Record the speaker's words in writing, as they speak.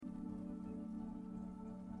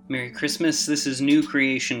Merry Christmas. This is New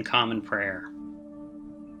Creation Common Prayer.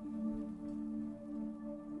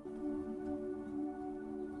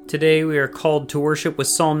 Today we are called to worship with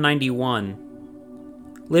Psalm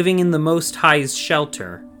 91. Living in the Most High's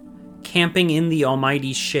shelter, camping in the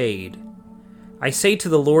Almighty's shade. I say to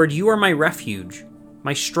the Lord, you are my refuge,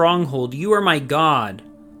 my stronghold, you are my God,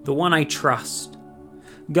 the one I trust.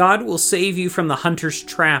 God will save you from the hunter's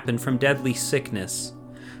trap and from deadly sickness.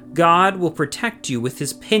 God will protect you with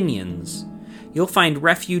his pinions. You'll find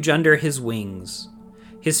refuge under his wings.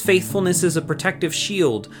 His faithfulness is a protective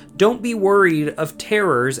shield. Don't be worried of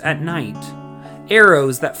terrors at night,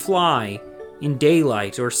 arrows that fly in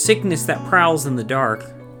daylight, or sickness that prowls in the dark,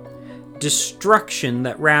 destruction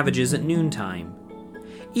that ravages at noontime.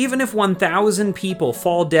 Even if 1,000 people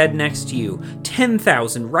fall dead next to you,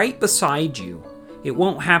 10,000 right beside you, it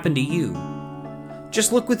won't happen to you.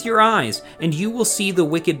 Just look with your eyes, and you will see the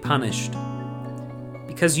wicked punished.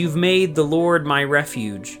 Because you've made the Lord my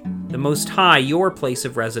refuge, the Most High your place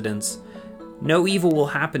of residence, no evil will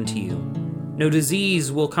happen to you. No disease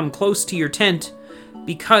will come close to your tent,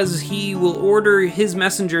 because he will order his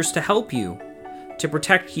messengers to help you, to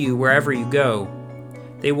protect you wherever you go.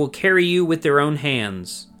 They will carry you with their own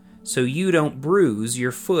hands, so you don't bruise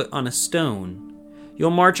your foot on a stone. You'll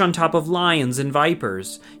march on top of lions and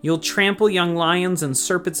vipers. You'll trample young lions and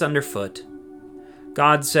serpents underfoot.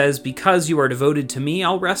 God says, because you are devoted to me,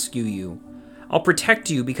 I'll rescue you. I'll protect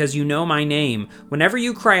you because you know my name. Whenever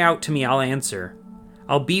you cry out to me, I'll answer.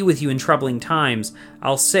 I'll be with you in troubling times.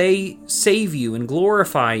 I'll save you and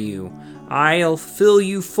glorify you. I'll fill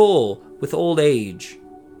you full with old age.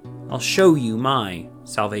 I'll show you my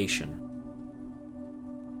salvation.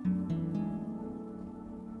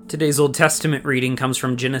 Today's Old Testament reading comes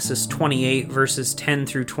from Genesis 28, verses 10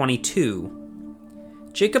 through 22.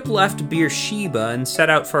 Jacob left Beersheba and set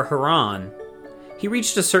out for Haran. He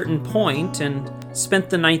reached a certain point and spent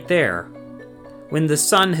the night there. When the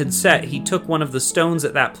sun had set, he took one of the stones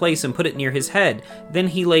at that place and put it near his head. Then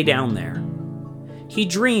he lay down there. He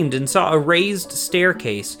dreamed and saw a raised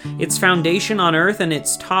staircase, its foundation on earth and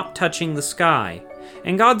its top touching the sky,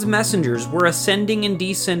 and God's messengers were ascending and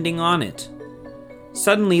descending on it.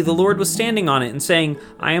 Suddenly the Lord was standing on it and saying,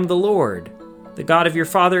 I am the Lord, the God of your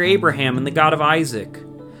father Abraham and the God of Isaac.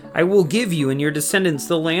 I will give you and your descendants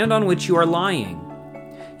the land on which you are lying.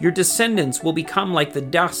 Your descendants will become like the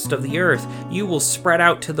dust of the earth. You will spread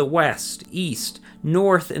out to the west, east,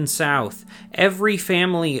 north, and south. Every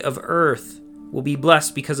family of earth will be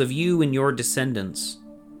blessed because of you and your descendants.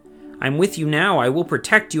 I'm with you now. I will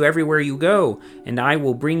protect you everywhere you go, and I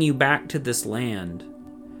will bring you back to this land.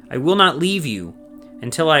 I will not leave you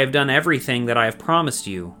until I have done everything that I have promised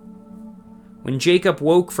you. When Jacob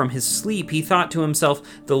woke from his sleep, he thought to himself,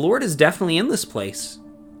 the Lord is definitely in this place,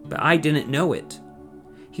 but I didn't know it.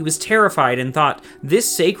 He was terrified and thought, this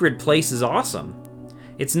sacred place is awesome.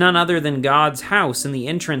 It's none other than God's house and the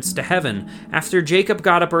entrance to heaven. After Jacob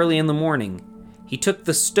got up early in the morning, he took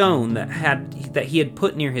the stone that he had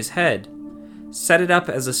put near his head, set it up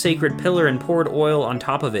as a sacred pillar, and poured oil on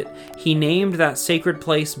top of it. He named that sacred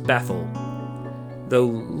place Bethel, though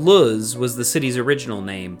Luz was the city's original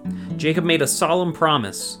name. Jacob made a solemn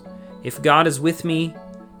promise. If God is with me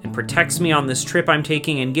and protects me on this trip I'm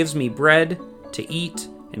taking and gives me bread to eat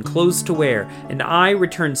and clothes to wear, and I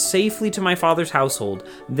return safely to my father's household,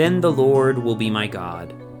 then the Lord will be my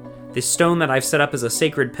God. This stone that I've set up as a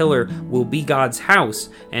sacred pillar will be God's house,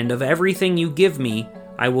 and of everything you give me,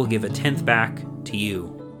 I will give 1/10 back to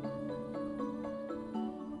you.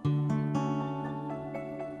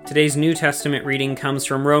 Today's New Testament reading comes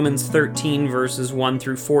from Romans 13, verses 1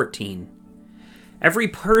 through 14. Every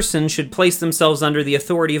person should place themselves under the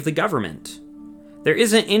authority of the government. There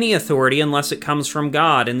isn't any authority unless it comes from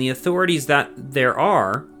God, and the authorities that there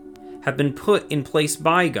are have been put in place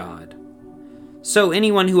by God. So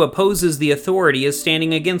anyone who opposes the authority is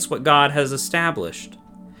standing against what God has established.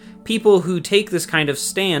 People who take this kind of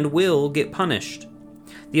stand will get punished.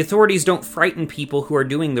 The authorities don't frighten people who are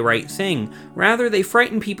doing the right thing. Rather, they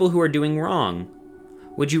frighten people who are doing wrong.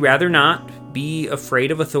 Would you rather not be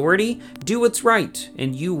afraid of authority? Do what's right,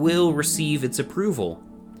 and you will receive its approval.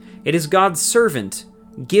 It is God's servant,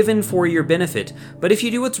 given for your benefit. But if you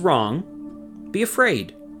do what's wrong, be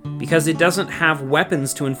afraid, because it doesn't have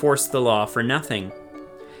weapons to enforce the law for nothing.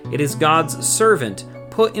 It is God's servant,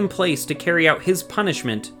 put in place to carry out his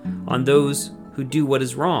punishment on those who do what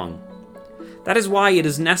is wrong. That is why it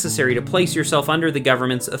is necessary to place yourself under the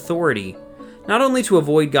government's authority, not only to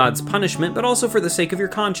avoid God's punishment, but also for the sake of your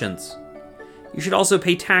conscience. You should also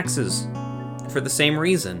pay taxes for the same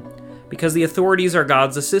reason, because the authorities are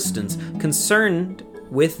God's assistants, concerned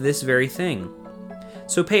with this very thing.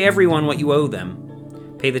 So pay everyone what you owe them.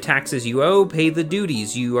 Pay the taxes you owe, pay the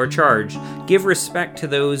duties you are charged. Give respect to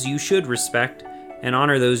those you should respect, and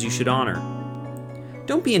honor those you should honor.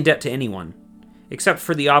 Don't be in debt to anyone, except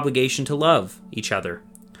for the obligation to love each other.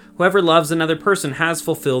 Whoever loves another person has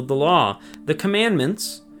fulfilled the law. The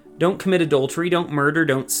commandments: don't commit adultery, don't murder,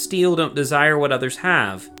 don't steal, don't desire what others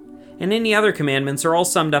have. And any other commandments are all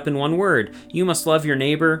summed up in one word: you must love your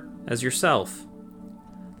neighbor as yourself.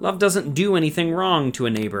 Love doesn't do anything wrong to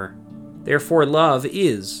a neighbor. Therefore, love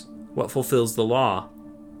is what fulfills the law.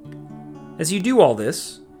 As you do all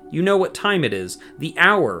this, you know what time it is. The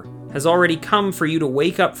hour has already come for you to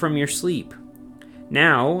wake up from your sleep.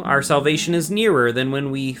 Now, our salvation is nearer than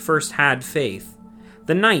when we first had faith.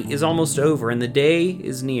 The night is almost over and the day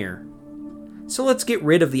is near. So let's get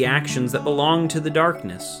rid of the actions that belong to the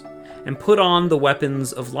darkness and put on the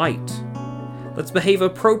weapons of light. Let's behave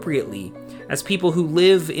appropriately as people who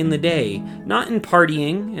live in the day, not in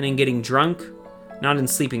partying and in getting drunk, not in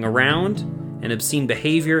sleeping around and obscene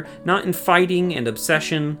behavior, not in fighting and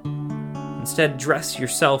obsession. Instead, dress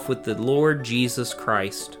yourself with the Lord Jesus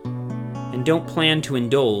Christ, and don't plan to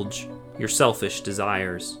indulge your selfish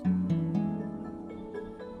desires.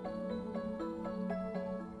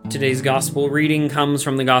 Today's gospel reading comes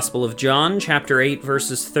from the Gospel of John, chapter 8,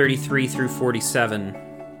 verses 33 through 47.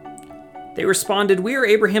 They responded, "We are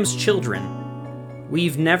Abraham's children.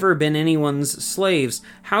 We've never been anyone's slaves.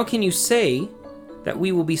 How can you say that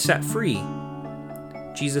we will be set free?"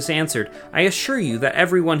 Jesus answered, "I assure you that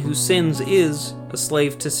everyone who sins is a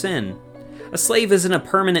slave to sin. A slave isn't a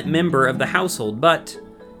permanent member of the household, but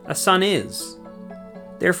a son is.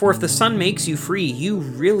 Therefore, if the Son makes you free, you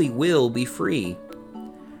really will be free.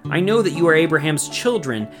 I know that you are Abraham's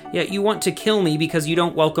children, yet you want to kill me because you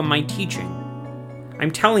don't welcome my teaching.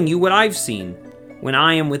 I'm telling you what I've seen when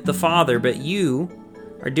I am with the Father, but you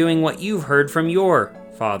are doing what you've heard from your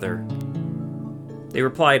father." They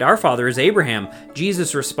replied, "Our father is Abraham."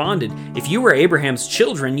 Jesus responded, "If you were Abraham's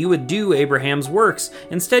children, you would do Abraham's works.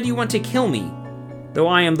 Instead, you want to kill me, though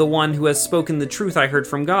I am the one who has spoken the truth I heard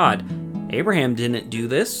from God. Abraham didn't do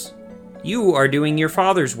this. You are doing your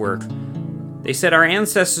father's work." They said, "Our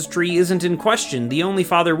ancestry isn't in question. The only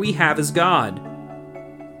father we have is God."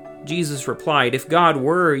 Jesus replied, "If God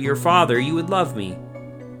were your father, you would love me,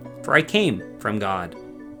 for I came from God.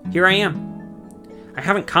 Here I am. I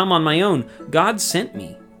haven't come on my own. God sent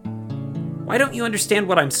me. Why don't you understand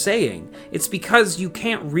what I'm saying? It's because you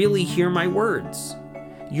can't really hear my words.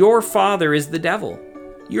 Your father is the devil.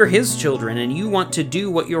 You're his children, and you want to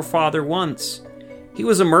do what your father wants. He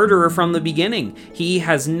was a murderer from the beginning. He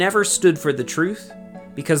has never stood for the truth,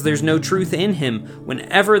 because there's no truth in him.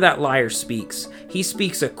 Whenever that liar speaks, he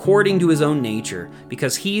speaks according to his own nature,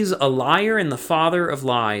 because he's a liar and the father of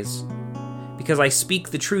lies. Because I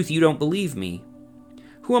speak the truth, you don't believe me.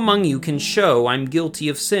 Who among you can show I'm guilty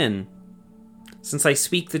of sin? Since I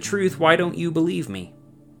speak the truth, why don't you believe me?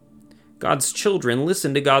 God's children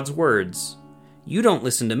listen to God's words. You don't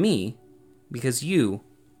listen to me, because you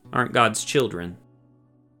aren't God's children."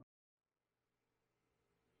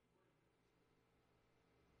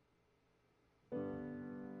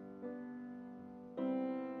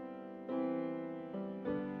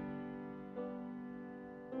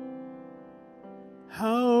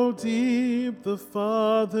 How deep the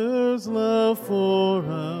Father's love for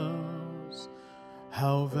us,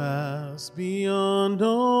 how vast beyond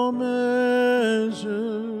all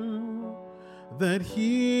measure, that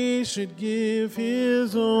he should give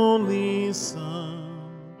his only Son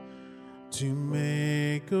to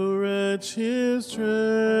make a wretch his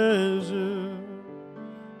treasure.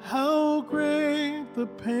 How great the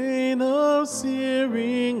pain of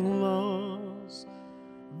searing loss,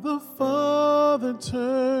 the Father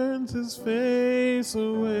turns his face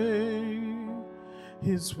away.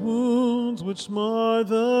 His wounds which mar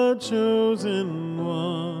the chosen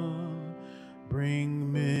one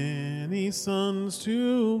bring many sons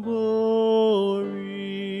to glory.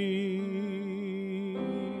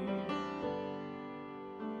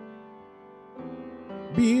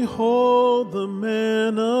 Behold the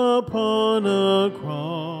man upon a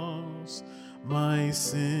cross, my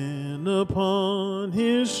sin upon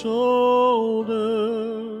his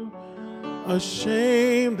shoulder.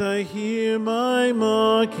 Ashamed I hear my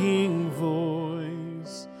mocking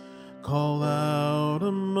voice call out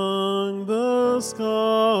among the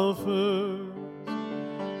scoffers.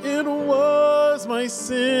 It was my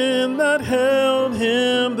sin that held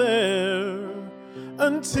him there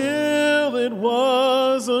until it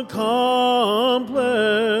was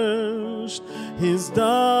accomplished. His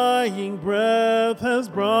dying breath has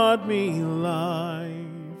brought me life.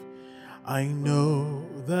 I know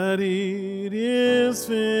that it is is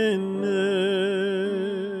finished.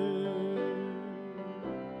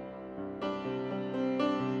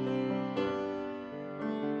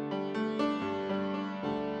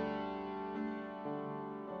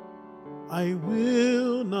 I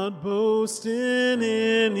will not boast in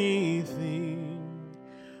anything,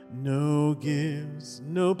 no gifts,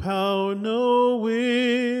 no power, no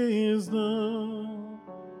wisdom,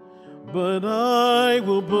 but I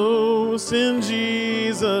will boast in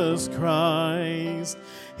Jesus Christ,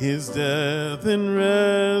 his death and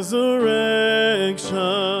resurrection.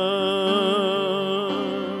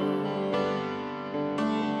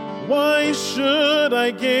 Why should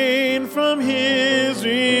I gain from his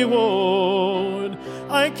reward?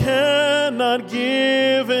 I cannot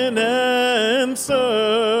give an answer,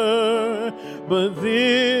 but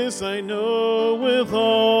this I know with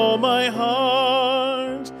all my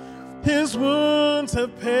heart: his wounds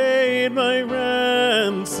have paid my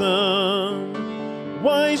ransom.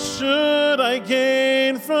 Why should I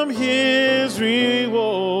gain from his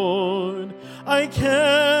reward? I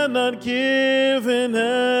cannot give an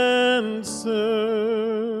answer,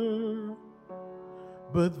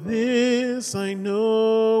 but this I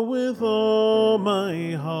know with all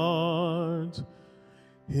my heart: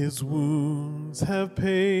 his wounds have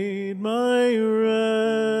paid my ransom.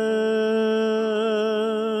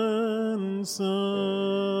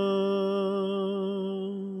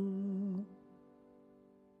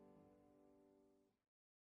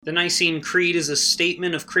 The Nicene Creed is a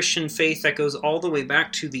statement of Christian faith that goes all the way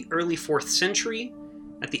back to the early 4th century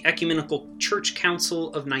at the Ecumenical Church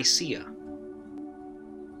Council of Nicaea.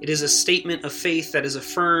 It is a statement of faith that is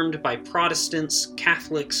affirmed by Protestants,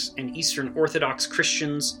 Catholics, and Eastern Orthodox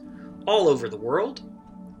Christians all over the world,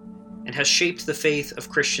 and has shaped the faith of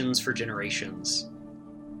Christians for generations.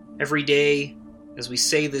 Every day, as we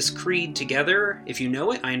say this creed together, if you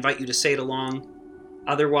know it, I invite you to say it along.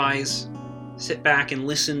 Otherwise, sit back and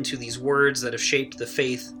listen to these words that have shaped the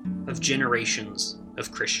faith of generations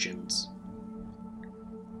of Christians.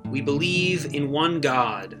 We believe in one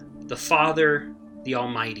God, the Father, the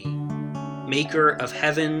Almighty, maker of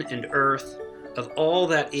heaven and earth, of all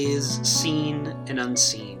that is seen and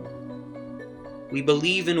unseen. We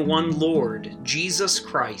believe in one Lord, Jesus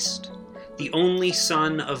Christ, the only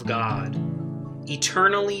Son of God,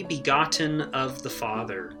 eternally begotten of the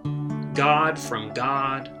Father, God from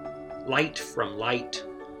God, light from light,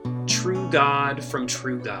 true God from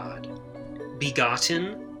true God,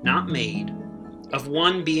 begotten, not made, of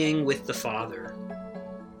one being with the Father.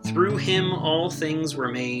 Through him all things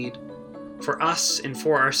were made. For us and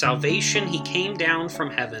for our salvation he came down from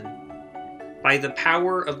heaven. By the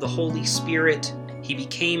power of the Holy Spirit he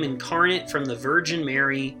became incarnate from the Virgin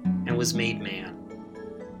Mary and was made man.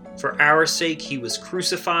 For our sake he was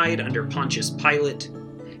crucified under Pontius Pilate.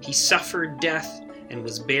 He suffered death and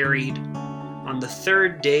was buried. On the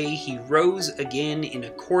third day he rose again in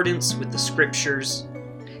accordance with the Scriptures.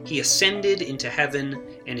 He ascended into heaven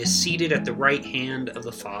and is seated at the right hand of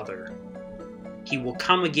the Father. He will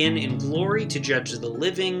come again in glory to judge the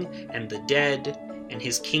living and the dead, and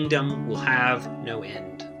his kingdom will have no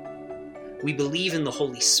end. We believe in the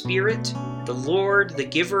Holy Spirit, the Lord, the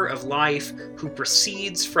giver of life, who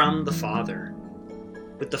proceeds from the Father.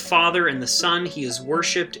 With the Father and the Son he is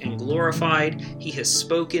worshipped and glorified. He has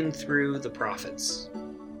spoken through the prophets.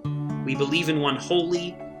 We believe in one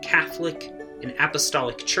holy, Catholic, and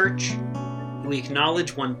apostolic church. We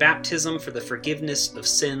acknowledge one baptism for the forgiveness of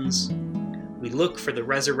sins. We look for the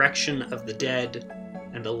resurrection of the dead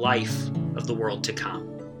and the life of the world to come.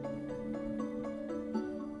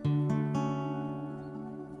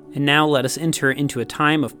 And now let us enter into a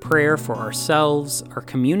time of prayer for ourselves, our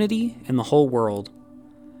community, and the whole world.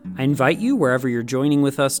 I invite you, wherever you're joining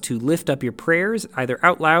with us, to lift up your prayers, either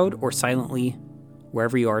out loud or silently,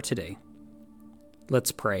 wherever you are today.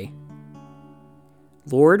 Let's pray.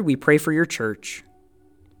 Lord, we pray for your church,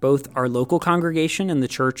 both our local congregation and the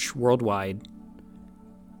church worldwide.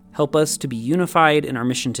 Help us to be unified in our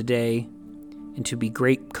mission today and to be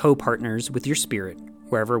great co-partners with your Spirit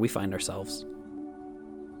wherever we find ourselves.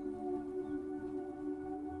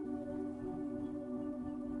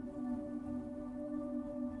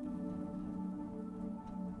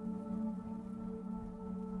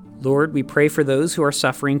 Lord, we pray for those who are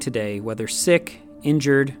suffering today, whether sick,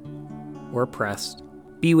 injured, or oppressed.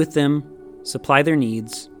 Be with them, supply their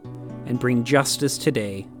needs, and bring justice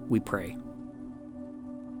today, we pray.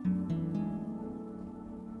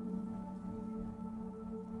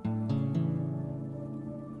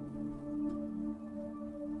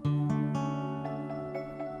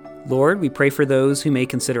 Lord, we pray for those who may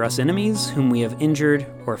consider us enemies, whom we have injured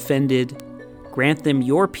or offended. Grant them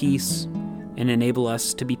your peace and enable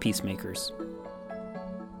us to be peacemakers.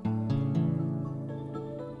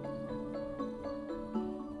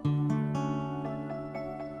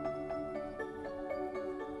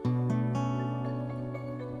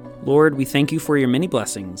 Lord, we thank you for your many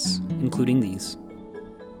blessings, including these.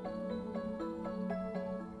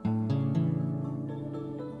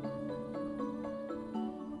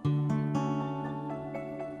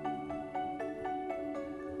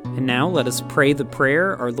 And now let us pray the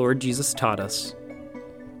prayer our Lord Jesus taught us.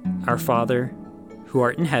 Our Father, who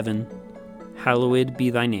art in heaven, hallowed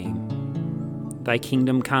be thy name. Thy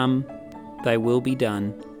kingdom come, thy will be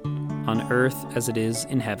done, on earth as it is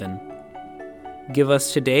in heaven. Give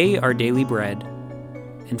us today our daily bread,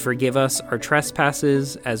 and forgive us our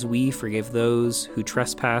trespasses as we forgive those who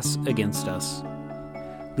trespass against us.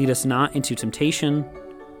 Lead us not into temptation,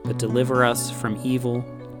 but deliver us from evil.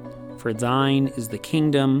 For thine is the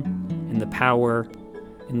kingdom, and the power,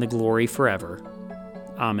 and the glory forever.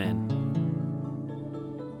 Amen.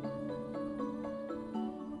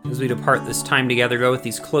 As we depart this time together, go with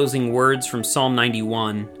these closing words from Psalm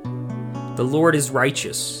 91. The Lord is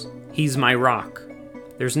righteous. He's my rock.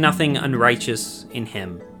 There's nothing unrighteous in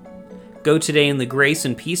him. Go today in the grace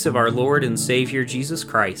and peace of our Lord and Savior, Jesus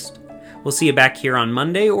Christ. We'll see you back here on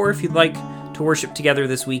Monday, or if you'd like to worship together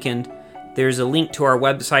this weekend, there's a link to our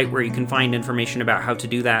website where you can find information about how to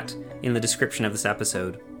do that in the description of this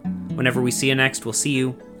episode. Whenever we see you next, we'll see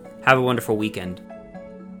you. Have a wonderful weekend.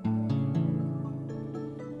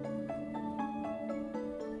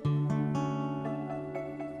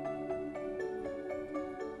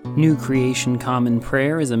 New Creation Common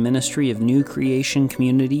Prayer is a ministry of New Creation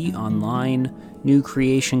Community Online, New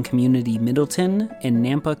Creation Community Middleton, and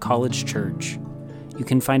Nampa College Church. You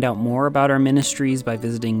can find out more about our ministries by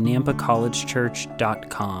visiting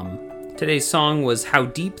nampacollegechurch.com. Today's song was How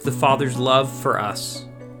Deep the Father's Love for Us,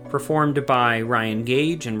 performed by Ryan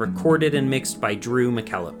Gage and recorded and mixed by Drew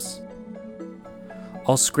McKellips.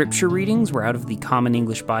 All scripture readings were out of the Common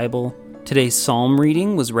English Bible. Today's psalm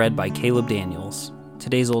reading was read by Caleb Daniels.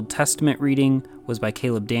 Today's Old Testament reading was by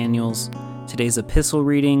Caleb Daniels. Today's epistle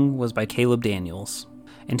reading was by Caleb Daniels.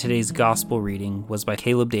 And today's gospel reading was by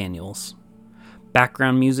Caleb Daniels.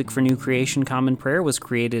 Background music for New Creation Common Prayer was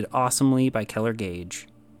created awesomely by Keller Gage.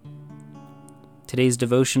 Today's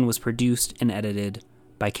devotion was produced and edited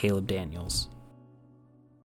by Caleb Daniels.